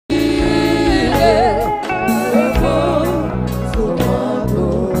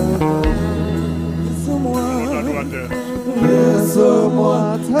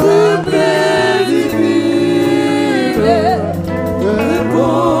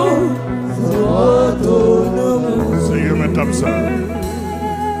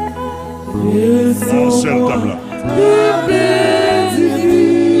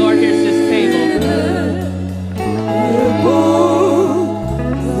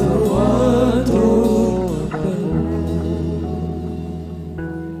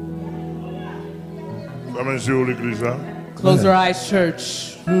Close your eyes,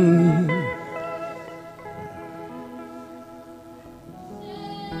 church.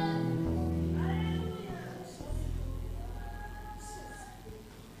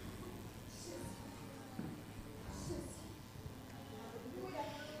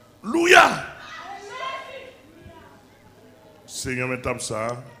 Alléluia. Seigneur, mettons ça.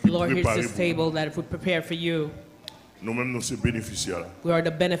 Lord, here's this table that we prepared for you. Nous-mêmes, nous sommes bénéficiaires. We are the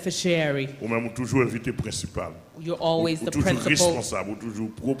beneficiary. Nous-mêmes, toujours invité principal. You're always the principal. Responsable, toujours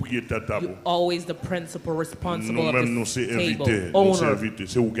propriétaire table. You're always the principal responsible of nous this sommes table. invités.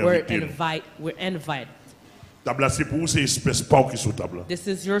 Owner. We're invited. Table c'est pour vous, c'est espèce pas qui sur table. This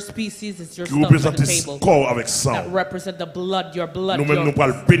is your species, it's your Qui stuff représente at the table. corps avec sang. That represent the blood, your Nous-mêmes, nous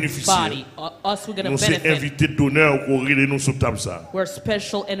allons bénéficier. body. Us, we're going to nous sommes benefit. invités d'honneur pour relire nous sur table ça. We're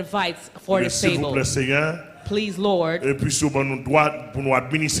special invites for this S'il vous table. plaît, Seigneur. Please, Lord, Et puis souvent nous droit pour nous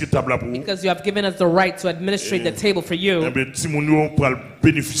administrer table pour vous. because you have given us the right to administrate the table for you, Eh bien, si nous pour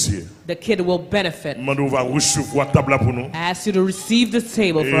bénéficier. the kid will benefit. Nous va recevoir table pour nous. I ask you to receive this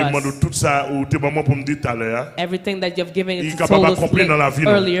table for Et us. tout ça ou t'es maman pour me dire tout à l'heure. Everything that you've given Il it est to capable told us d'accomplir dans la vie,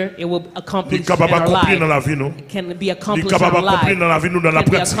 earlier, it will Il est accomplish in capable our d'accomplir dans life. la vie nous. It can be Il est accomplished in capable our life. d'accomplir dans la vie nous dans la It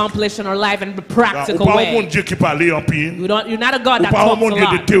can be pratique. accomplished in our life in the Ou practical pas un way. bon Dieu qui parle en pile. You're not a God Ou that pas un talks bon a Dieu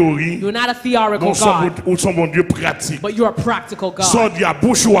de lot. théorie. You're not a theoretical God, Ou son bon Dieu pratique. but you're a practical God. Sans dire à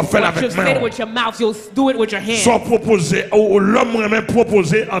bouche ou à faire What you avec say main. with your mouth, you'll do it with your Sans hand. proposer, ou l'homme même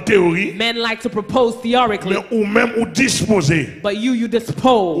proposer en théorie. Men like to propose theoretically, Mais ou même ou disposer. but you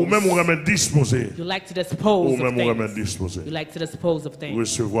dispose. Ou même ou même disposer. You like to dispose Ou of même ou même things. disposer. You like to dispose of things.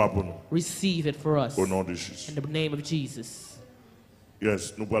 Recevoir pour nous. Receive it for us Au nom de Jésus. in the name of Jesus.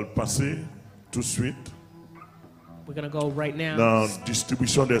 Yes, nous allons passer tout de suite We're going to go right now dans la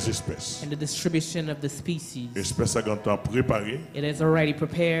distribution des espèces. in the distribution of the species. Espèces à temps préparées, It is already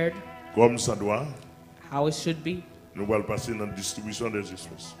prepared comme ça doit. how it should be. Nous allons passer dans la distribution des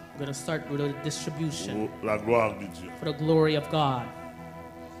espèces. We're going to start with the distribution Pour la gloire de Dieu. for the glory of God.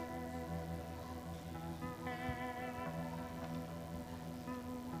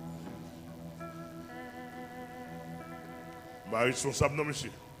 Bah, responsable, non,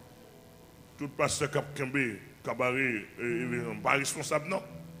 monsieur. Tout pasteur cap Kembe, cabaret, pas responsable, non.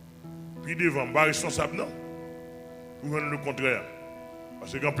 Puis devant, pas responsable, non. Ou le contraire.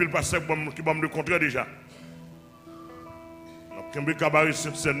 Parce que quand pile pasteur qui va me le contraire déjà. Kembe cabaret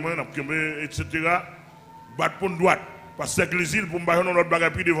Saint-Seinement, Kembe, etc. Battre pour une droite. Pasteur que les îles pour me battre dans notre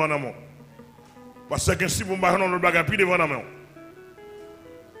bagage puis devant la main. Pasteur que si pour me battre dans notre bagage puis devant la main.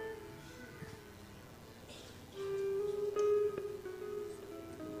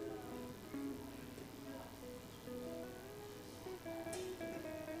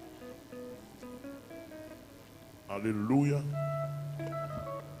 Alléluia.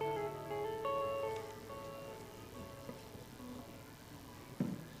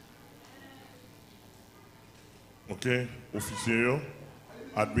 Ok, officier,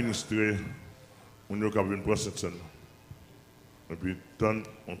 administré, on y a qu'à venir pour cette scène. Et puis, tant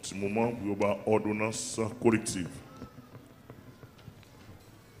un petit moment pour avoir ordonnance collective.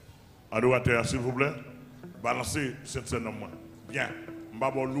 Adorateur, s'il vous plaît, balancez cette scène en moi. Bien, je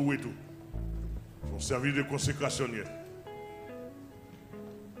vais vous louer tout. Son service de consécration.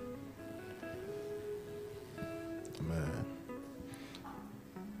 Amen.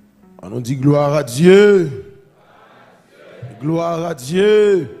 On nous dit gloire à Dieu. Gloire à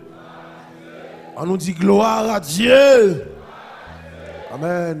Dieu. On nous dit gloire à Dieu.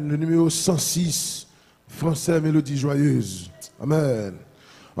 Amen. Le numéro 106, français, mélodie joyeuse. Amen.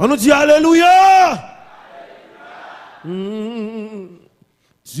 On nous dit alléluia.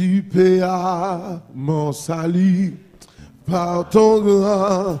 Tu paias mon salut par ton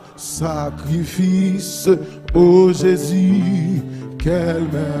grand sacrifice, ô Jésus, quel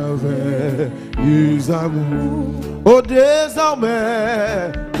merveilleux amour. Oh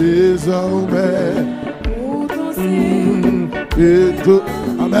désormais, Pour ton Seigneur, et de...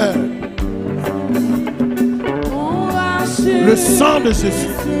 Amen. Le sang de Jésus.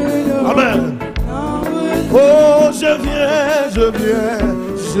 Amen. Oh, je viens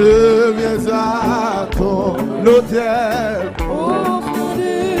à ton autel.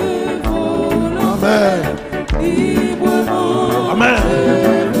 Amen. Amen.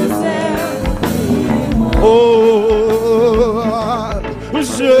 Oh,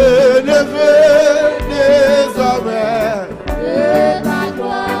 je ne veux désormais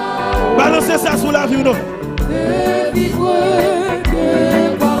balancez ça sous la vie, non?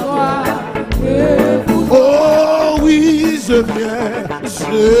 Oh oui, je viens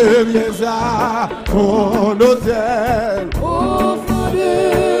à ton hôtel.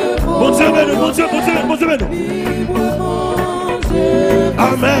 Mon Dieu béni, mon Dieu béni.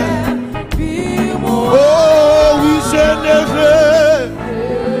 Amen. Oh oui, généreux.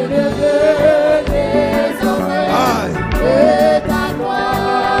 Aïe.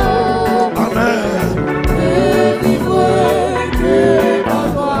 Amen.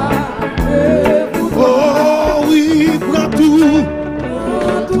 Oh oui, prends tout.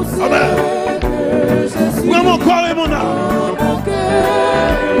 Amen. Prends mon corps et mon âme.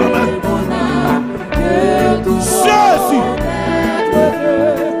 Amen. Jésus.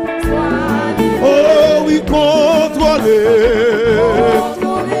 Oh oui, contrôlé.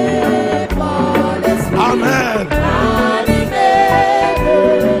 Amen.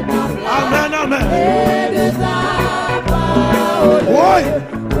 Amen, amen. Oui.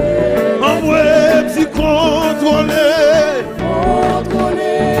 En moi, petit contrôlé.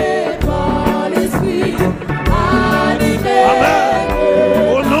 Amen.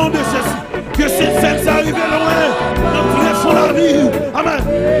 Au nom de Jésus. Que ces fêtes arrivent loin. Dans tous les fonds de la vie. Amen.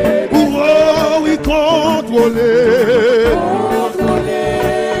 Pour oh oui, contrôlé.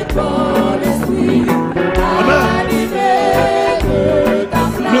 Amen.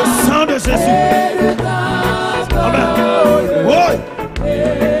 Le sang de Jésus. Amen. Oui.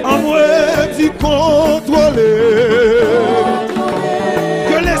 En moi, tu contrôler.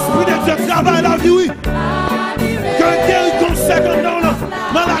 Que l'Esprit de Dieu travaille la vie, oui. Que le guéri conseil comme dans la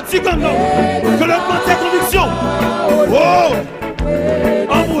maladie comme dans. Que le maintien conviction. Oh.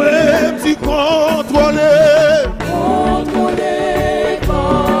 En moi, tu contrôler.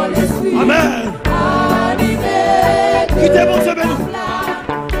 Amen. Qui t'est bon, c'est béni.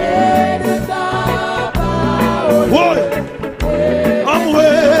 Oui. En moi,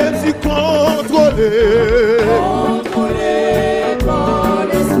 tu contrôler.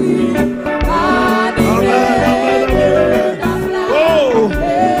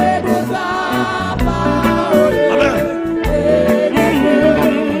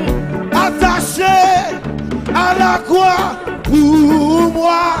 À la croix pour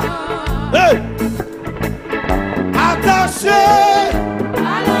moi. Hey. Attaché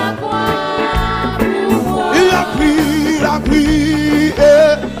À la croix pour moi. Il a pris, il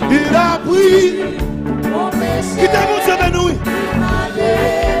a pris. Mon péché. Qui t'a montré de nous?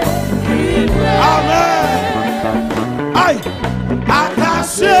 Amen. Aïe.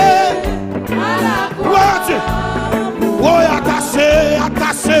 Attaché À la croix. Oui, attaché.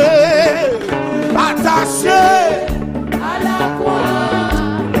 Attaché. À la croix.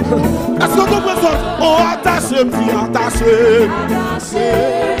 Est-ce que vous comprenez ça? Oh, attaché, petit, attaché. Attaché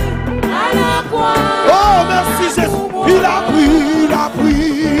à la croix. Oh, merci Jésus. Il a pris. Il a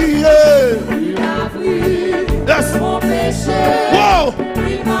pris Yes. mon péché. Wow.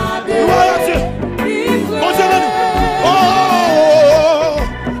 Il m'a Gloire à Dieu. délivré. Mon Dieu béni. Oh,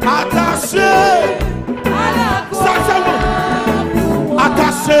 attaché. À la croix. Ça seulement.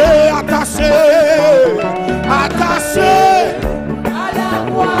 Attaché. À la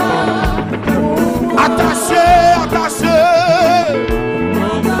croix. Attaché. Attaché.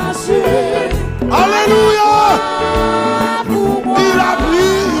 Alléluia. Pour moi. Il a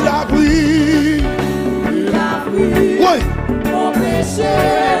pris. Il a pris Oui. mon péché.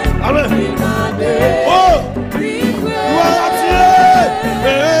 Amen. Il m'a Oh, délivré. gloire à Dieu.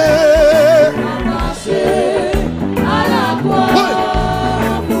 Attaché à la croix.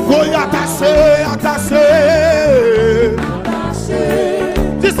 Oui, attaché. Attaché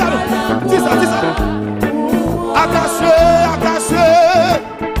Dis ça. Attaché.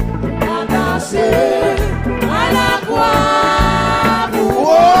 attaché à la croix.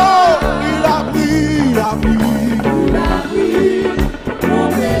 Oh, il a pris. Il a pris mon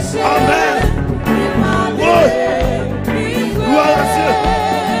péché. Amen. Il m'a Oui. délivré. Gloire à Dieu.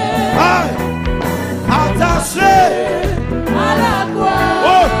 Aïe. Attaché. À la croix.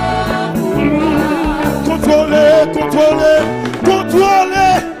 Oh.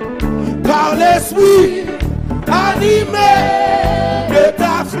 Contrôlé par l'esprit, animé de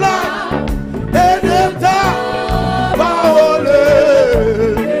ta flamme et de ta parole.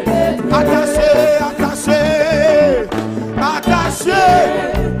 Attaché.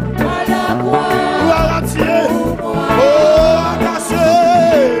 À la croix. Gloire à Dieu. Oh, attaché.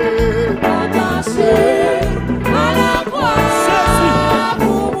 Attaché à la croix. Jésus.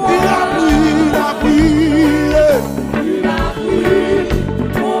 Pour moi. Il a pris. Il a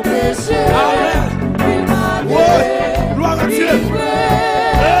pris mon péché. Amen. Il m'a Ouais. Gloire à Dieu. délivré.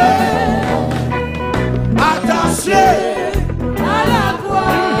 Attaché. À la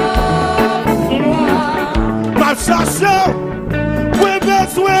croix. Pour moi. Ma chasse,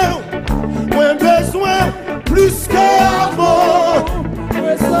 moins besoin, plus qu'avant.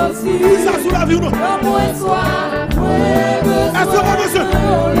 Je Qui ça sous la vie ou non? Est-ce que vous besoin?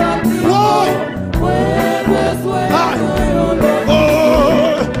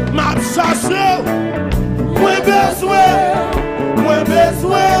 Oh, m'a cherché. Moi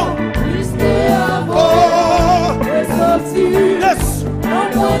besoin. Oh, yes.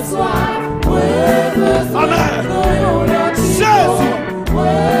 Amen. Jésus.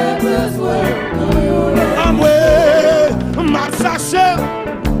 M'a cherché.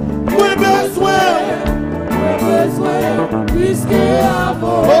 Moi besoin.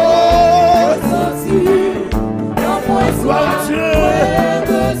 Gloire à Dieu.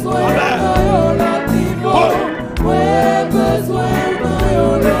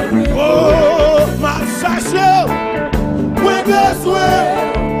 Oh, m'a cherché. Moi besoin.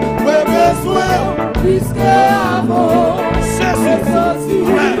 Puisque avant, Jésus.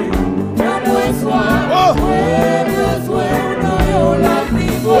 Amen.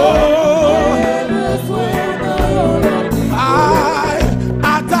 Oh.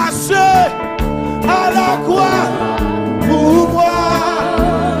 Attaché à la croix pour moi,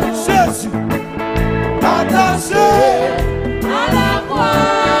 Jésus. Attaché à la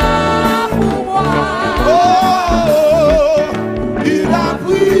croix pour moi. Oh, il a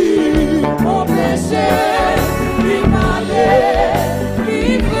pris Mon péché, il m'a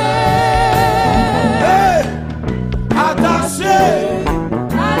délivré. Hey, attaché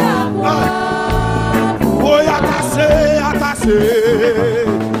À la croix pour oh, attaché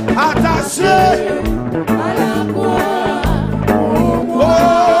à la croix pour moi.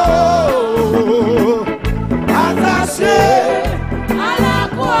 Oh, attaché À la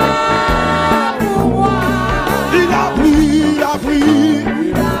croix pour moi. il a pris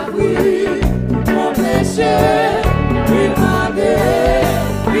Il a pris mon péché, il m'a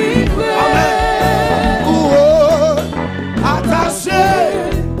délivré. Oh, attaché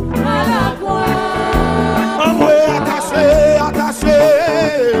À la croix, attaché attaché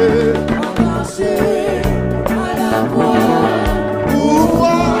à la croix, pour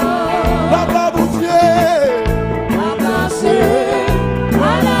moi, papa mon Dieu. attaché à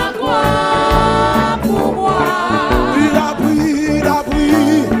la croix pour moi. Il a pris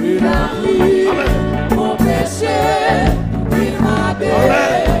Il a pris mon péché, il m'a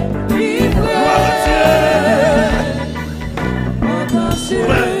délivré. Attaché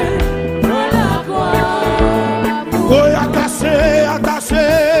à la croix. Oh, attaché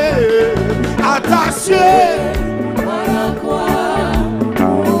À la croix,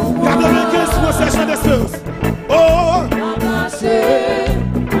 95% d'espérance. Oh, attaché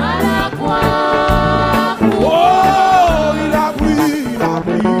à la croix, oh, il a pris il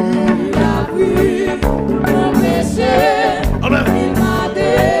a pris mon péché, Amen. il m'a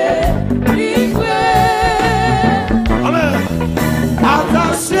délivré. Amen.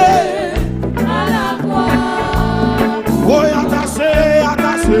 Attaché À la croix, oh, attaché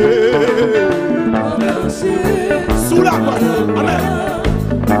sous la croix. Amen.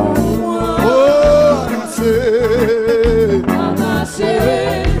 Oh, attaché attaché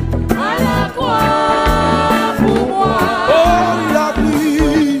à la croix pour moi. oh, il a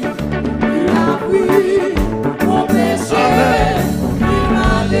pris Mon péché, il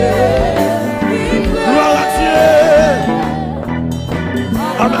m'a délivré. gloire à Dieu.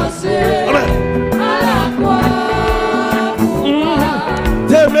 Attaché Amen. à la croix pour moi.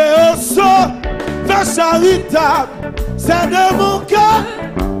 T'aimer au saut, faire charitable, c'est de mon cœur.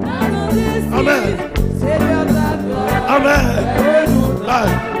 Amen. Seigneur ta gloire, Amen.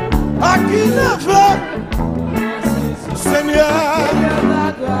 À qui ne veut, Seigneur. ta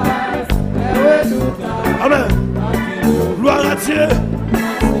grâce, Amen. Gloire à Dieu.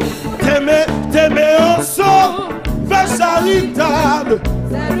 T'aimer au saut, faire charitable.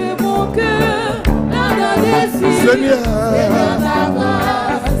 c'est de mon cœur, la dessus. Seigneur. Ta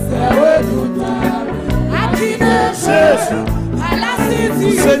grâce, c'est redoutable. À qui ne Jésus. veut, à la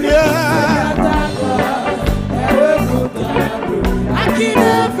saisie. Seigneur. Ta grâce, est redoutable. À qui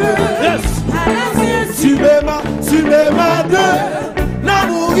ne veut, Yes. à la saisie. Tu m'aimes de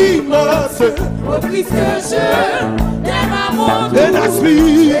l'amour immense. Au Christ que je t'aime à mon tour. Et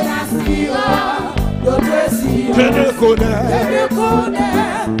l'aspire, Et l'aspira d'autres cieux. je ne connais. Je connais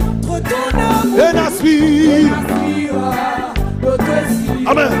trop ton amour. Et l'aspire. L'aspira d'autres cieux.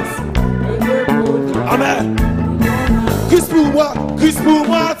 Amen. Amen. Christ pour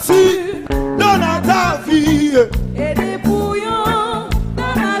moi, tu donnes à ta vie. Et dépouillant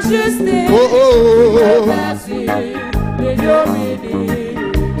dans la justice. Oh, oh, oh. Merci, les dominés.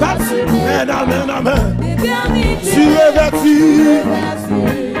 Amen, amen, amen. L'éternité. Tu es vertu. Merci,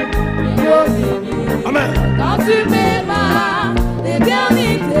 les dominés. Amen. Quand tu m'aimas,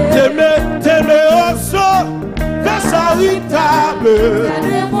 l'éternité. cœur.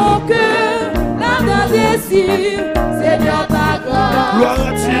 de mon cœur, l'ardent désir, Seigneur ta grâce. Gloire à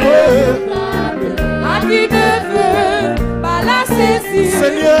Dieu. À qui ne veut pas la saisir,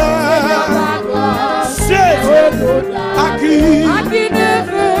 Seigneur, ta grâce. Jésus, à qui ne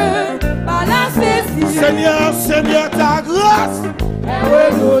veut pas la saisir, Seigneur, Seigneur, ta grâce. est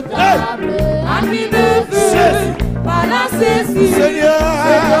redoutable. À qui ne veut pas la saisir,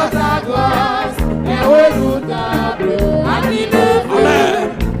 Seigneur, ta grâce est redoutable. À qui ne veut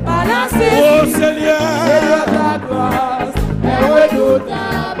pas la saisir, oh Seigneur, ta grâce est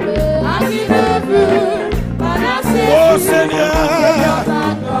redoutable. À qui ne veut pas la saisir, oh Seigneur, ta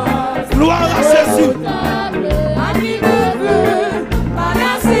grâce gloire à Jésus. à qui ne veut pas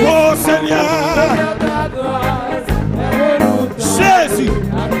la saisir, Oh Seigneur, ta grâce est redoutable. Jésus,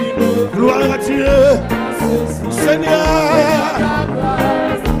 gloire à Dieu. Seigneur, Ta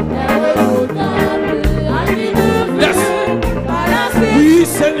grâce est redoutable. À qui ne veut yes. pas la saisir, Oui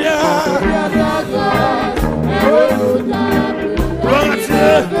Seigneur, ta grâce est redoutable. gloire à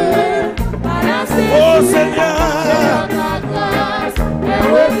Dieu. Pas la saisir, Oh Seigneur, ta grâce est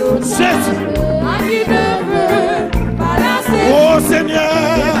redoutable. Jésus, À qui ne veut pas la saisir, oh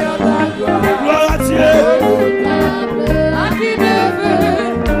Seigneur, ta grâce gloire à Dieu. à qui ne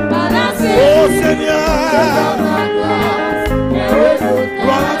veut pas la saisir, Oh Seigneur, ta grâce est redoutable.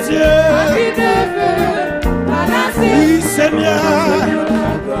 gloire à Dieu. À qui ne veut pas la saisir, Oui Seigneur, ta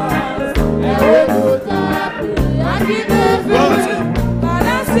grâce est redoutable. À qui ne gloire à veut Dieu. pas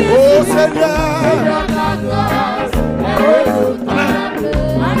la saisir, Oh Seigneur, ta grâce est redoutable.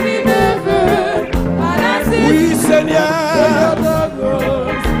 À qui ne veut pas la saisir, oui Seigneur, ta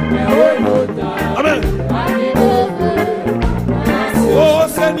grâce est redoutable. amen. À qui ne veut pas la saisir, Oh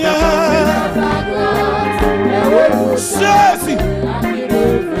Seigneur, ta grâce est redoutable. Jésus, À qui ne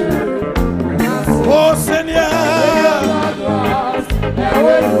veut pas la saisir, oh Seigneur, ta grâce est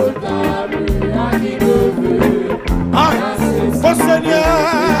redoutable. À qui ne veut ah, oh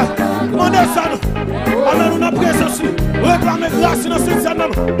Seigneur, demandez ça nous. Amen, nous avons présence, réclamez grâce dans cette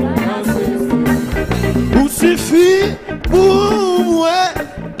semaine. Vous suffit pour moi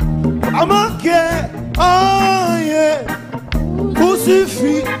à manquer rien. Vous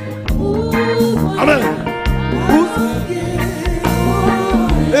suffit, amen. Vous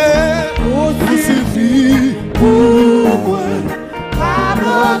suffit pour moi à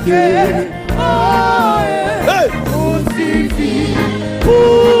manquer rien. Hey. Vous suffit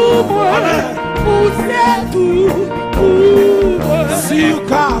pour moi, vous c'est tout pour moi. Si vous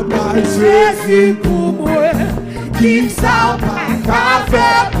capable, Jésus pour moi, qui ça pas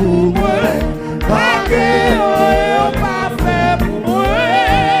fait pour moi, pas que pas fait pour moi.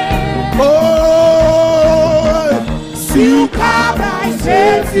 oh, si vous Capable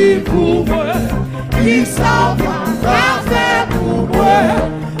Jésus pour moi, qui ça pas fait pour moi,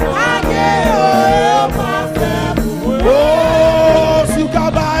 pas que pas fait pour moi. oh, si vous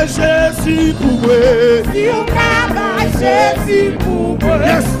capable, Jésus pour moi. Si on capable Jésus pour moi,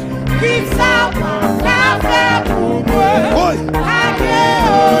 Yes. qui ça pas fait pour moi, Oui. pas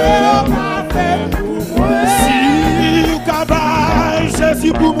fait pour moi. Si vous capable,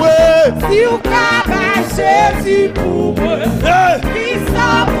 Jésus pour moi. Si on capable Jésus pour moi, Hey. qui ça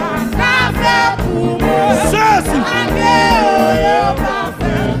pas fait pour moi, Jésus, pas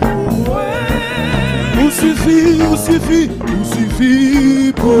fait pour moi. vous suffit, vous suffit, vous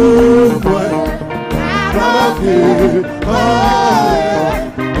suffit pour moi.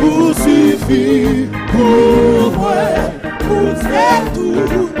 Vous suffit pour moi. Vous c'est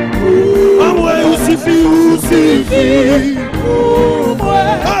tout Ah ouais, vous suffit pour moi.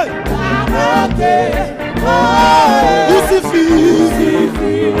 Hey. Vous Vous suffit.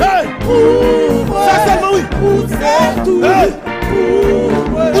 Hey. Ça seulement oui. Vous c'est tout Hey. pour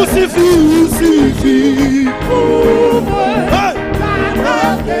moi. Vous suffit. Pour moi. Hey.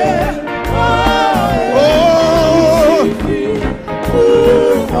 Oh. Oh.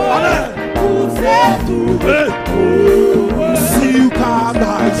 Amen. Vous c'est tout Hey. pour moi. Si vous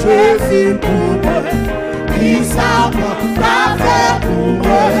capable, Jésus pour moi, qui ça pas fait pour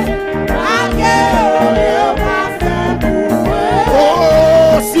moi, pas fait pour moi. oh,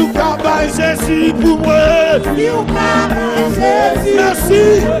 si vous capable, Jésus pour moi. Si on capable Jésus, Merci.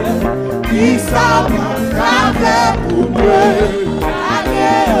 qui ça pas fait pour moi, pas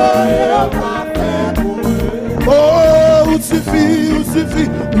fait pour moi. Oh, vous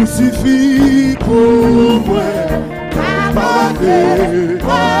suffit pour moi.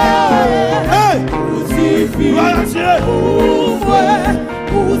 Hey. Vous suffit Gloire à Dieu. pour moi,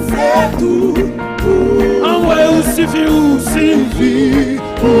 vous c'est tout pour Ah ouais, vous suffit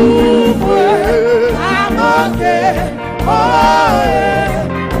pour moi. À manquer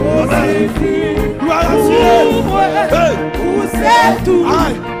Gloire à Dieu. Où c'est tout.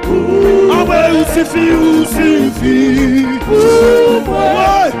 Ah ouais, où suffit, où suffit.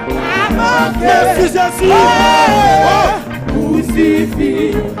 Ouais. Merci Jésus. Où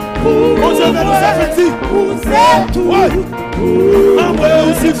suffit. Mon Dieu, mais nous affectis. Où c'est tout. Ouais. Ah ouais, où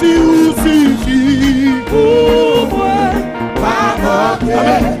suffit, où suffit.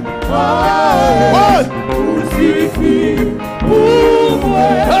 Amen. Ouais. Où suffit. Où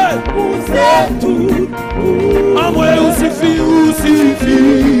c'est tout. Ah ouais, où suffit, où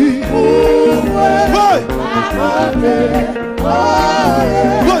suffit. Ouais.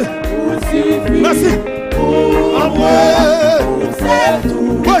 Ouais. Merci. Ah ouais.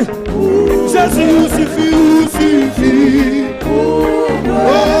 Ouais. Jésus, où suffit, où suffit. Oh.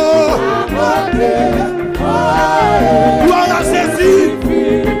 Gloire à Jésus.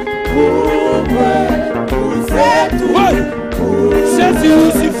 Ouais. Jésus, où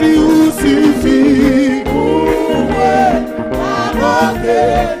suffit, où suffit.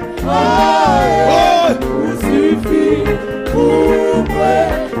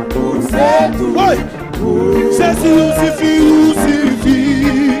 Ouais. Jésus, où suffit, où suffit.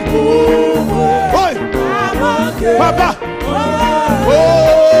 Ouais. Papa.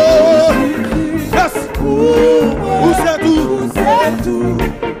 Oh. Yes. Où c'est tout.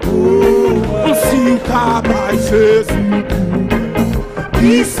 Si cabane Jésus.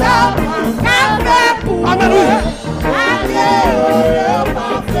 Qui ça fait pour moi.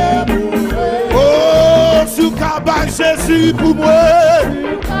 Oh, sur cabane Jésus pour moi.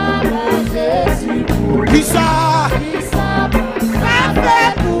 Qui ça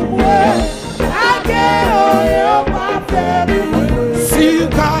fait pour moi. sur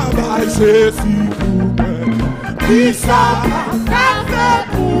cabane Jésus pour moi. Qui ça fait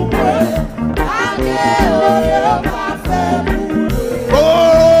pour moi.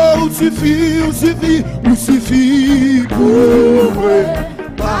 oh, où suffit, où suffit, où suffit pour moi.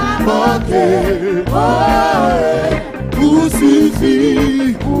 Pas manquer. Où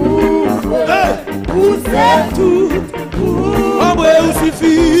suffit pour moi. Où c'est tout. Oh, ouais, où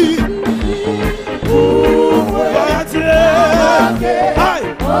suffit. Gloire à Dieu. Aïe.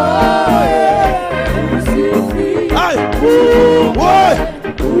 Aïe. Ouais.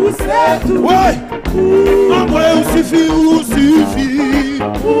 Où c'est tout. Ouais. Oh, ouais, où suffit, où suffit.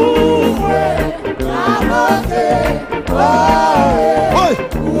 Ouais.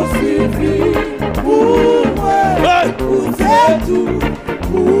 Où suffit. Ouais. Où c'est tout.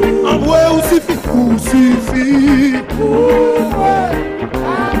 Oh, ouais, où suffit, où suffit.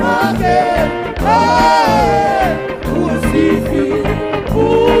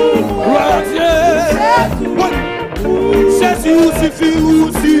 Gloire à Dieu. Ouais. Jésus, où suffit, où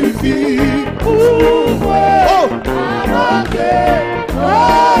suffit. Oh.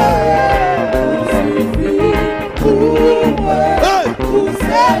 Hey.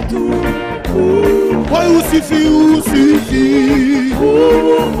 Ouais, où suffit, où suffit.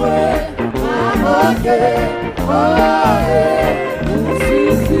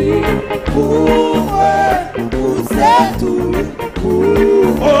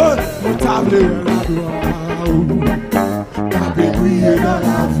 Oh, mon table est la gloire. T'as brillé dans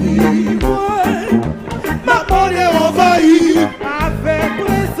la vie. Ma bonne est envahie. Avec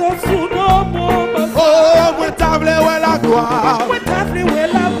présence sous nos moments. Oh, mon table est la gloire.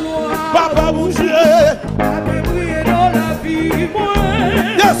 Papa bouger. Avec briller dans la vie, moi.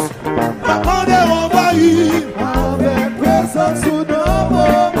 Yes. Ma bonne est envahie. Avec présence sous nos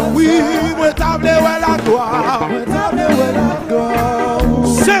moments. Oui, mon table est la gloire.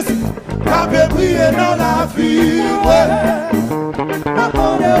 Jésus, t'as brillé dans la vie. Ma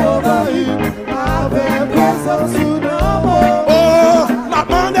bonne est envahie. Avec présence sous nos moments. Oh, ma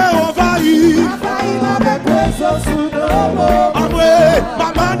bonne est envahie. Avec présence sous nos moments. Ah ouais, ma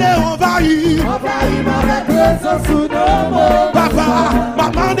bonne est envahie. Avec présence sous nos moments. Papa, ma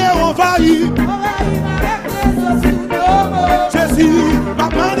bonne est envahie. Avec présence sous nos moments. Jésus, ma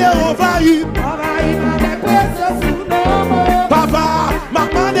bonne est envahie. Avec présence sous nos moments. Papa, ma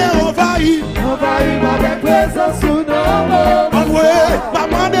bonne est envahie. Avec présence sous nos moments. Ah ouais, ma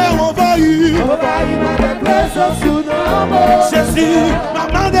bonne est envahie. Avec présence sous nos moments. Jésus, ma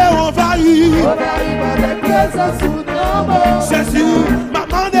bonne est envahie. Avec présence sous nos moments. Jésus, ma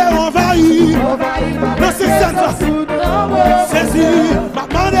bonne est envahie. Non, c'est ça. Jésus, ma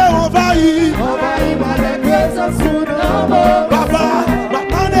bonne est envahie. Papa, ma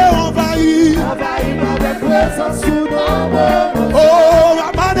bonne est envahie. Oh, ma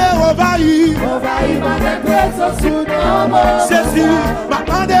bonne est envahie. Jésus, ma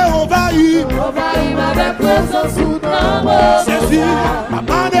bonne est envahie. envahi. Envahi avec présence ou nom. Jésus, ma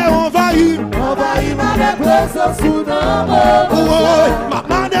main est envahi. Envahi avec présence ou nom. Oh, ma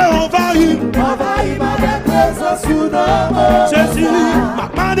main est envahi. Envahi avec présence ou nom. Jésus, ma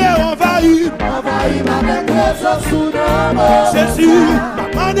main est envahi. Envahi avec présence ou nom. Jésus, ma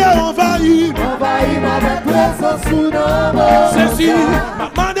main est envahi. Envahi avec présence ou nom. Jésus, ma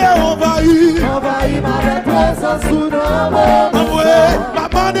main est envahi. Envahi avec présence ou nom. Ma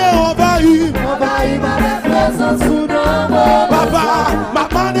main est envahi. Envahi avec présence ou nom. Papa, ma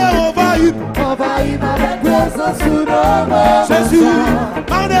main est envahi. Envahi avec présence ou nom. Jésus,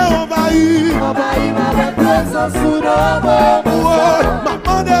 ma main est envahi. Envahi avec présence ou nom. Ma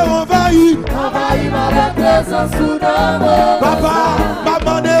main est envahi. Envahi avec présence ou nom. Papa, ma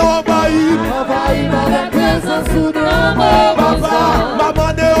main est envahi. Envahi avec présence ou nom. Papa, ma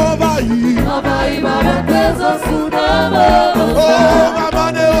main est envahi. Envahi avec présence ou nom. Oh, ma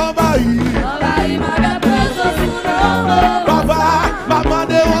main est envahi. Envahi avec présence ou nom. Papa, ma main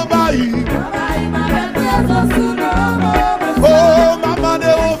est envahi. Envahi avec présence ou nom. Oh, ma main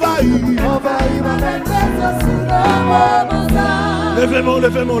est envahi. Envahi avec présence ou nom. Levez-moi,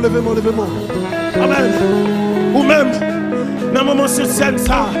 levez-moi, levez-moi, levez-moi. Amen. Ou même, dans le moment sur scène,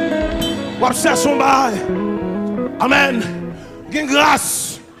 ça, on cherche son bail. Amen. Il y a une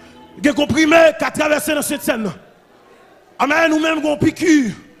grâce, il y a un comprimé qui a traversé dans cette scène. Amen. Ou même un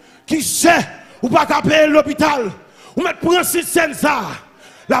piqûre qui sait ou pas qu'à payer l'hôpital. Ou même prendre cette scène, ça,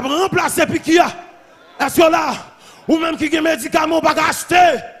 la remplacer piqûre. Est-ce que là, ou même qui a des médicaments pas qu'à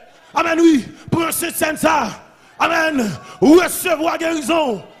acheter. Amen, oui, prendre cette scène, ça. Amen. Ou recevoir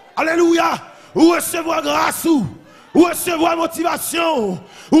guérison. Alléluia. Ou recevoir grâce. Ou recevoir motivation.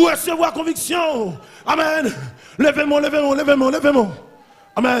 Ou recevoir conviction. Amen. Levez-moi, levez-moi, levez-moi, levez-moi.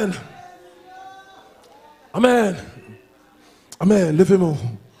 Amen. Amen. Amen. Levez-moi.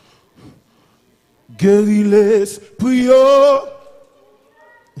 Guéris l'esprit.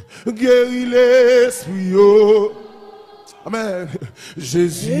 Guéris l'esprit. Amen.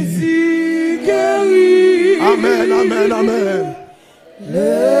 Jésus guérit. Amen, amen, amen.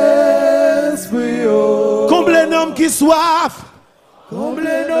 L'esprit. Comble un homme qui soif. Comble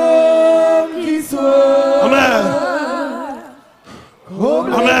l'homme qui soit. Amen.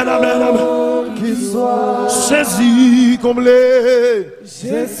 Amen, amen, amen. Qui soit. Jésus comblé.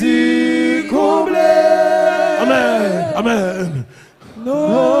 Jésus comblé. Amen, amen.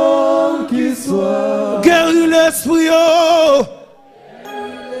 L'homme qui soit. Guéris l'esprit.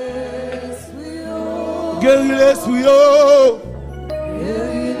 Guéris l'esprit.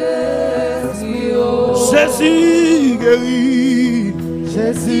 Jésus guérit.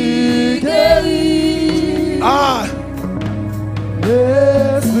 Jésus guérit. Ah.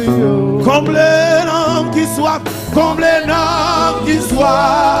 L'esprit. Comble l'homme qui soif. Comble l'homme qui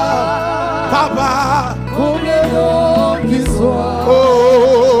soif. Papa. Comble l'homme qui soit.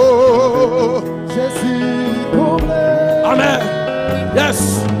 Oh. Jésus comblé. Amen. Yes.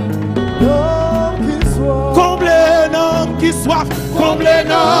 L'homme qui soit. Comble l'homme qui soif. Comble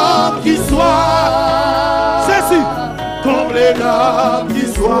l'homme qui soif. Jésus. Comble l'homme qui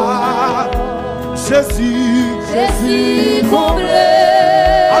soif. Jésus. Jésus comblé.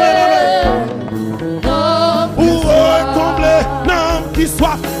 Amen, amen. Pour combler l'homme qui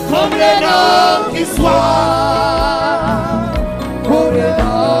soif. Combler l'homme qui soif. Comblé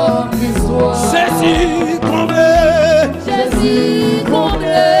l'homme qui soit. Jésus comblé. Jésus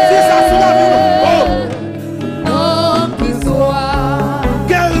comblé. C'est ça sur la vie. L'homme qui soit.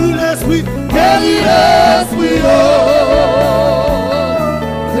 Guéris l'esprit. Guéris l'esprit.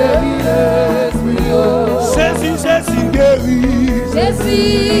 Guéris l'esprit. Jésus, Jésus guérit.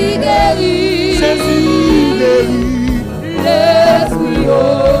 Jésus guérit. Jésus guérit. L'esprit.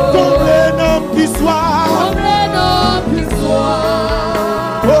 Combler l'homme qui soif. Comblé l'homme qui soit.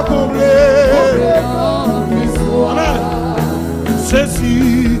 Oh, combler. L'homme qui soit. Amen.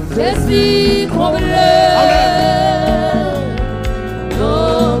 Jésus. Jésus comblé.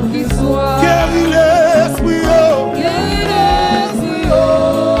 L'homme qui soit. Guéris l'esprit. Guéris l'esprit.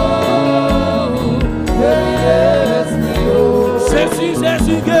 Guéris l'esprit. Jésus,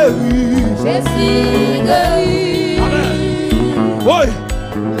 Jésus guérit. Jésus guérit. Amen. Oui.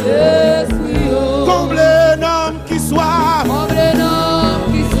 L'esprit. Combler l'homme qui soif. Comblé l'homme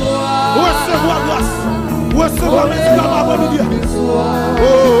qui soit. Recevoir grâce. Recevoir médicament avant de dire. Qui soit. Oh.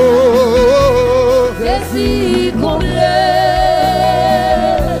 Jésus comblé.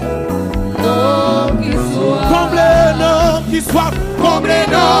 L'homme qui soit. Combler l'homme qui soif. Combler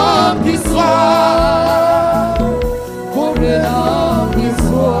l'homme qui soif. Comblé l'homme qui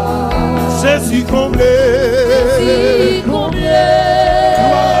soit. Jésus comblé. Jésus comblé.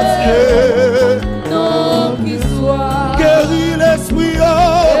 Gloire à Dieu.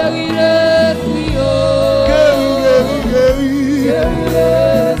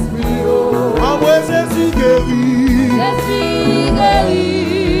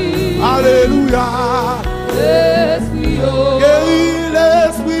 Alléluia. L'esprit, oh. Guéris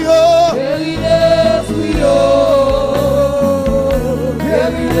l'esprit, oh. Guéris l'esprit, oh.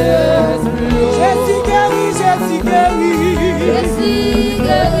 Guéris l'esprit, oh. Jésus guérit, Jésus guérit. Jésus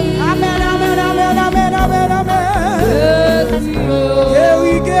guérit. Amen, amen, amen, amen, amen, amen. L'esprit, oh.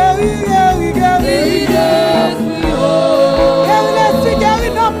 Guéris, guéris, guéris, guéris. L'esprit, oh. Guéris l'esprit,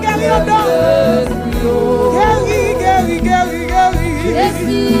 guéris l'homme, guéris l'homme. Guéris, guéris, guéris, guéris.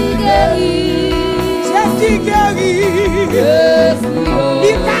 Jésus guérit. Jésus guérit. L'esprit, oh.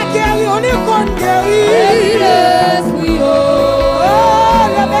 Il t'a guéri, on est qu'on guérit. L'esprit, oh. Oh,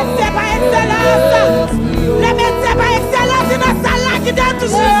 le médecin par excellence. Le médecin par excellence, c'est dans sa là qui t'a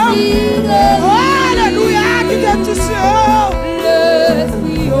touché. Oh, alléluia, qui t'a touché.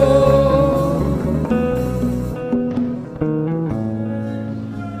 L'esprit, oh.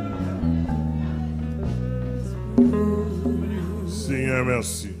 Seigneur,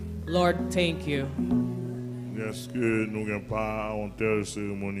 merci. Lord, thank you. Est-ce que nous n'avons pas en telle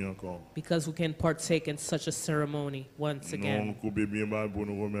cérémonie encore? Because we can partake in such a ceremony once Nous again. coupons bien bas pour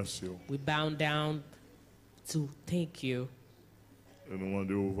nous remercier. We bow down to thank you. Et nous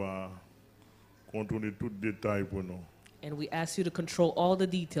demandons va contrôler tout détail pour nous. And we ask you to control all the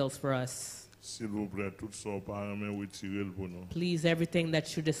details for us. S'il vous plaît, tout ça par main retirer pour nous. Please, everything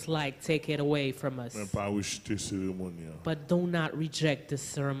that you dislike, take it away from us. Mais pas rejeter cérémonie. But do not reject this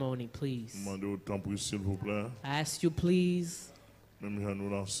ceremony, please. Demandez autant pour s'il vous plaît. I ask you, please, Même si nous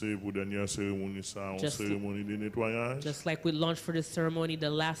lancer pour dernière cérémonie ça, une Just- cérémonie de nettoyage. just like we launched for this ceremony,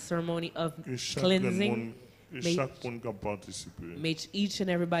 the last ceremony of Que chaque cleansing, monde, que may- chaque monde qui a participé. may each and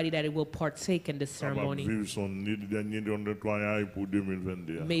everybody that it will partake in this Capable ceremony vivre son dernier de nettoyage pour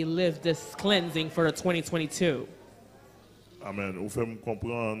 2022. may live this cleansing for the 2022. Amen. Vous faites me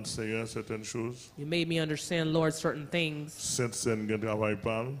comprendre, Seigneur, certaines choses. You made me understand, Lord, certain things. Sainte Seine, qui travaille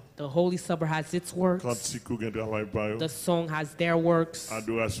pas. The Holy Supper has its works. Kantik, qui travaille pas. The song has their works.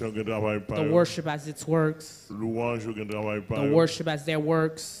 Adoration, qui travaille pas. The worship has its works. Louange, qui travaille pas. The worship has their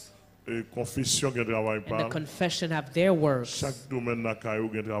works. Et confession, qui travaille And the pas. confession have their works. Chaque domaine na caillou,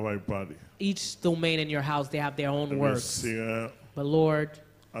 qui travaille pas. Each domain in your house, they have their own Mais works. Seigneur, But Lord,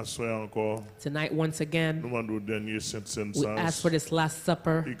 à soir encore, tonight once again, nous demandons au dernier Sainte Seine we ask for this Last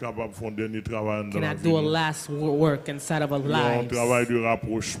Supper. il est capable de faire un dernier travail dans Can la I vie. do a last work inside of our Un lives? travail de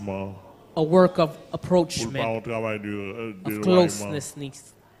rapprochement. A work of Pour pas approachment, un travail de of éloignement. closeness,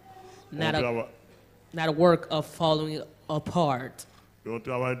 Un not a, travail- not a work of following apart. un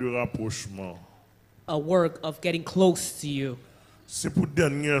travail de rapprochement. A work of getting close to you. C'est pour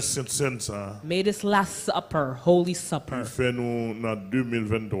dernière Sainte Seine ça. May this Last Supper, Holy Il Supper, fait nous dans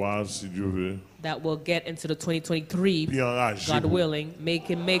 2023 si Dieu veut. that will get into the 2023, Puis enragé. God willing,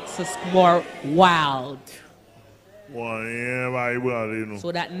 makes us more wild, Rien va ébranler nous.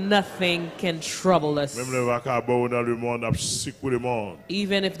 so that nothing can trouble us. Même les vagabonds dans le monde a secoué le monde.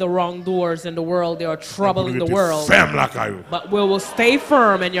 Even if the wrongdoers in the world, they are troubling the Pour world, ferme la caillou. but we will stay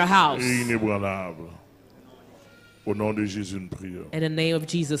firm in your house. Et inébranlable. Au nom de Jésus, nous prions. In the name of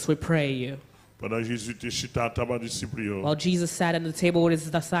Jesus, we pray you. Pendant Jésus était chita à table disciple, While Jesus sat at the table with his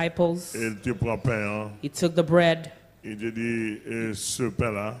disciples, il te prend pain, hein. he took the bread. Il te dit, ce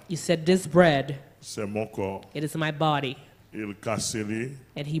pain-là, He said, "This bread, c'est mon corps. it is my body." Il casse-le,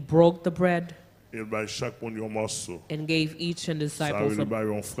 And he broke the bread il bat chaque monde un morceau. and gave each and the Ça disciples veut dire a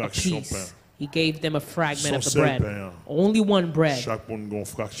une fraction de pain. piece. He gave them a fragment of the Son seul bread. pain. Only one bread. Chaque monde a une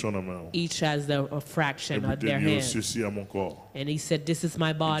fraction dans la main. Each has a Et fraction puis of their il dit, hand. ceci à mon corps. And he said, "This is my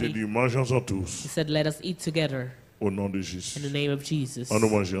Il te body." dit, mangeons-en He tous said, "Let us eat together au nom de Jésus. in the name of Jesus. On nous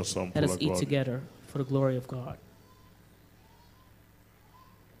mange ensemble pour Let la us eat gloire. together for the glory of God."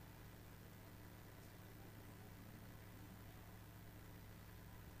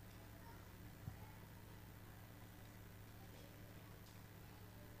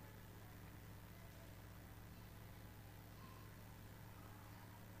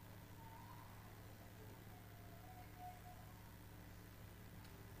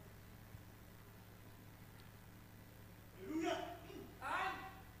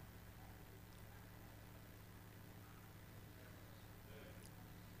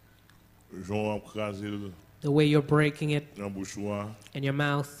 Jean a écrasé The way you're breaking it dans la bouche in your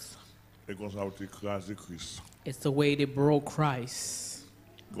mouth, et comme ça a été écrasé Christ. it's the way they broke Christ.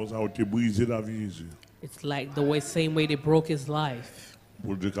 Comme ça a été brisé la vie de Jésus. It's like the way, same way they broke his life.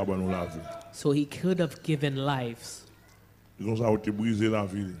 Pour Dieu qu'il nous la vie. So he could have given lives. Comme ça a été brisé la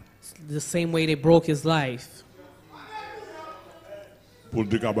vie. The same way they broke his life. Pour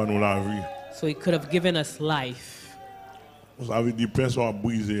Dieu qu'il nous la vie. So he could have given us life. Ça veut dire personne a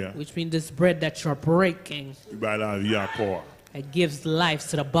brisé. Which means this bread that you're breaking, Il va la vie à corps. it gives life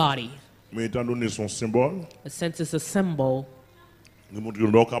to the body. Mais étant donné son symbole, since it's a symbol, nous montre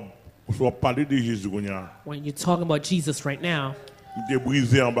que soit parler de Jésus qu'on a. when you're talking about Jesus right now, Il était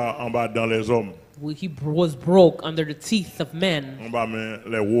brisé en bas dans les hommes, he was broke under the teeth of men, en bas mais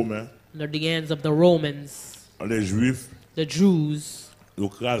les Romains, under the hands of the Romans, les Juifs, the Jews. ils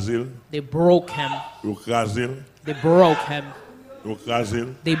crasé, They broke him. ils crasé, They broke him. ils crasé,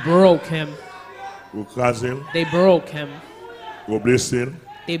 They broke him. ils crasé, They broke him. ils blessé,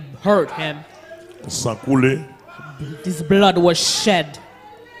 They hurt him. sang coulé. His blood was shed.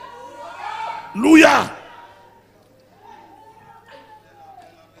 Alléluia.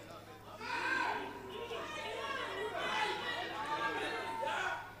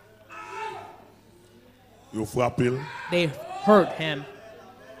 Ils frappé, They hurt him.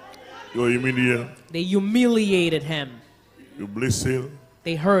 ils humilié, They humiliated him. ils blessé,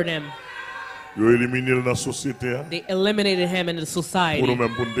 They hurt him. ils éliminé dans la société They eliminated him in the pour society.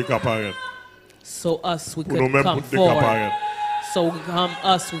 nous-mêmes pour nous décaparer. So we Pour nous-mêmes could pour come nous forward. décaparer. So we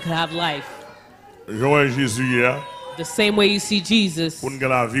could have life. Jean Jésus hier, The same way you see Jesus, pour nous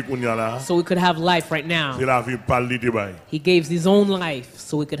la vie qu'on y a là, so we could have life right now. c'est la vie par le débat. He gave his own life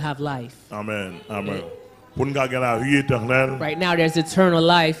so we could have life. Amen. Amen. Pour nous gagner la vie éternelle, Right now there's eternal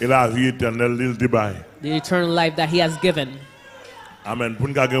life, et la vie éternelle, il débat. the eternal life that he has given. Amen. Pour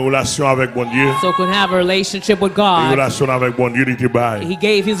nous gagner une relation avec bon Dieu, So we can have a relationship with une God. relation avec bon Dieu, il débat. He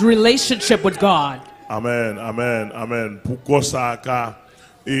gave his relationship with God. Amen, amen, amen. Pour que ça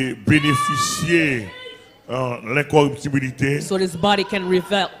et bénéficier l'incorruptibilité. So this body can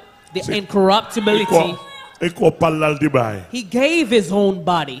reveal the incorruptibility. Et qu'on parle là le débat. He gave his own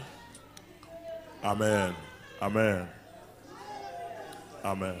body. Amen, amen,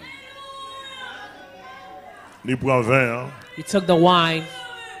 amen. Il prend vin, hein? He took the wine,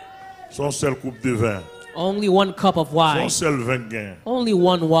 Son seul coupe de vin. only one cup of Son wine, seul vin gain. only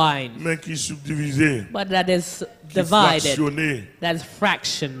one wine, Mais qui subdivisé, but that is qui divided, fractionné. that's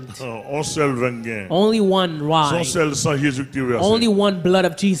fractioned. Un seul vin gain. Only one Son wine, seul sang Jésus qui versé. only one blood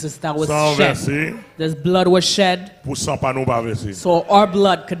of Jesus that was Sang shed. versé, This blood was shed, pour sang pas nous pas versé. so our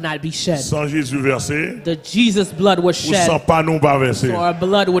blood could not be shed. Sang Jésus versé, The Jesus blood was pour sang shed, pas nous pas versé. so our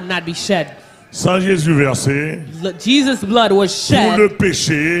blood would not be shed. Sang Jésus versé, Jesus blood was pour le shed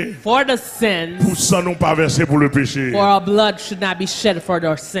péché, for pour the sins, sang nous pas versé pour le péché. for our blood should not be shed for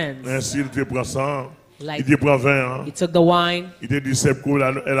our sins. Ainsi il te prend sang, Like il te prend vin, he took the wine. il te dit c'est pour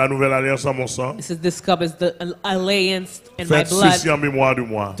la nouvelle alliance à mon sang. He says, "This cup is the alliance in my Faites blood. ceci en mémoire de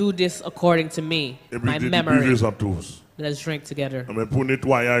moi. Do this according to me, Et puis my il te dit memory." buvez-en tous. Let's drink together. Mais pour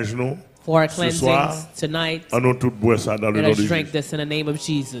nettoyage nous, For our ce soir, cleansings tonight, on nous tous boire ça dans le let nom us de drink Jésus. this in the name of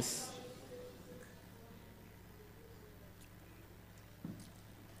Jesus.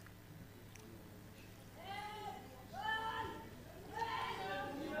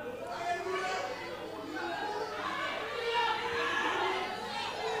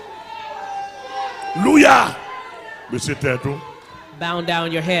 Alléluia. Mais c'était tout. Bow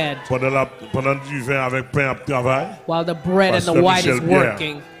down your head Pendant du vin avec pain à travail, while the bread and the Pastor wine is Michel Pierre.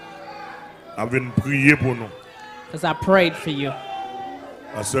 working, on vient prier pour nous. because I prayed for you.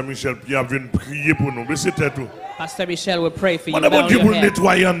 Pasteur Michel Pierre vient prier pour nous. Mais c'était tout. Pastor Michel will pray for you. On a Bow bon Dieu your pour head.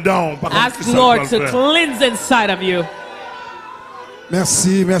 nettoyer en dedans. Par contre, Ask qui ça Lord va le to faire? cleanse inside of you.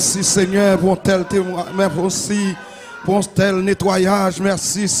 Merci, merci Seigneur pour tel témoin, mais aussi pour tel nettoyage.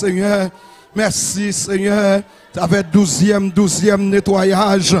 Merci Seigneur. Merci Seigneur. Avec 12e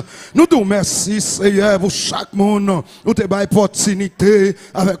nettoyage. Nous te merci Seigneur pour chaque monde. Nous te bail opportunité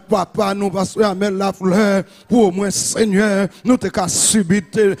avec papa nous parce que amène la fleur pour au moins Seigneur nous te qu'à subir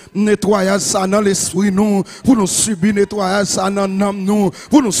nettoyage ça dans l'esprit nous pour nous subir nettoyage ça dans l'âme nous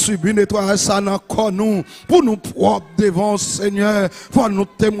pour nous subir nettoyage ça dans corps nous pour nous propre devant Seigneur pour nous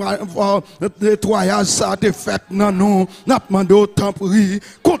témoigner nettoyage ça te fait dans nous n'a demandé autant prix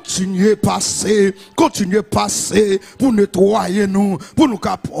continuer passer pour nettoyer nous, pour nous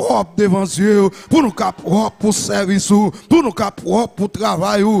cap propre devant Dieu, pour nous cap propre pour service, pour nous cap propre pour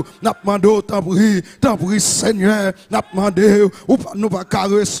travail. N'a demandé autant prix Seigneur, n'a demandé ou nous pas qu'à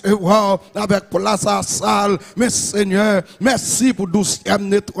recevoir avec place à salle. Mais Seigneur, merci pour 12e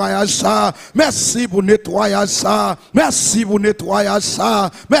nettoyage ça, merci pour nettoyage ça, merci pour nettoyage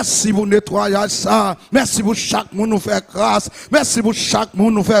ça, merci pour nettoyage ça, merci pour chaque monde nous faire grâce, merci pour chaque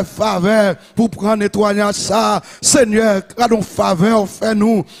monde nous faire faveur pour prendre nettoyage ça. ça, Seigneur, gardons faveur,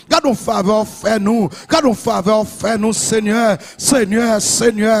 fais-nous, gardons faveur, fais-nous, gardons faveur, fais-nous, Seigneur, Seigneur,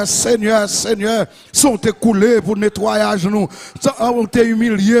 Seigneur, Seigneur, Seigneur, sont écoulés pour nettoyage nous, sont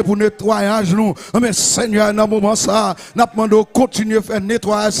humiliés pour nettoyage nous, mais Seigneur, dans le moment ça, nous demandons de continuer à faire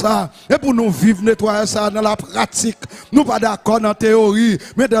nettoyer ça, et pour nous vivre nettoyer ça dans la pratique, nous pas d'accord dans la théorie,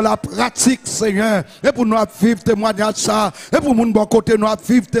 mais dans la pratique, Seigneur, et pour nous vivre témoignage ça, et pour mon bon côté nous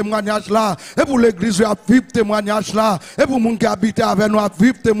vivre témoignage là, et pour l'église nous vivre témoignage là, et pour mon qui habite avec nous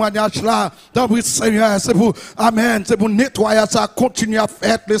vivre témoignage là, dans le Seigneur, c'est pour, amen, c'est pour nettoyer ça, continuer à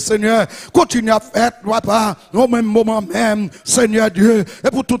faire le Seigneur, continuer à faire, papa, au même moment même, Seigneur Dieu, et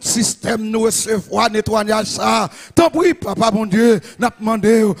pour tout système nous recevoir nettoyage ça, tant pis, papa mon Dieu, nous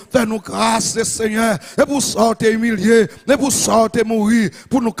demandé, fais-nous grâce, Seigneur, et pour sortir humilié, et pour sortir mourir,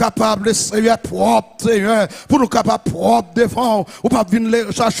 pour nous capables, Seigneur, propre, Seigneur, pour nous capables propre devant, ou pas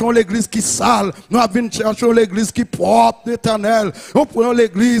venir chercher l'église qui sale, nous venir chercher l'église qui propre, éternel, on prend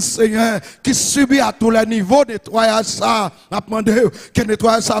l'église, Seigneur, qui subit à tous les niveaux nettoyage ça, nous demandé que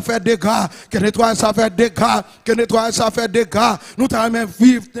nettoyage ça fait dégâts, que nettoyage ça fait dégâts, que nettoyage ça fait dégâts, nous t'aimons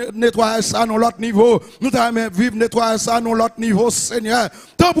vivre nettoyage ça dans l'autre niveau, nous t'aimons vivre nettoyage ça dans l'autre niveau, Seigneur,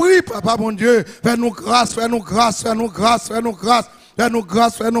 t'en prie, papa mon Dieu, fais-nous grâce, fais-nous grâce, fais-nous grâce, fais-nous grâce. Fais-nous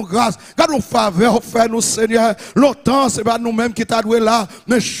grâce, fais-nous grâce. Garde nous faveur, fais-nous Seigneur. Longtemps, c'est pas nous-mêmes qui t'a doué là,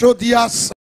 mais chaudias.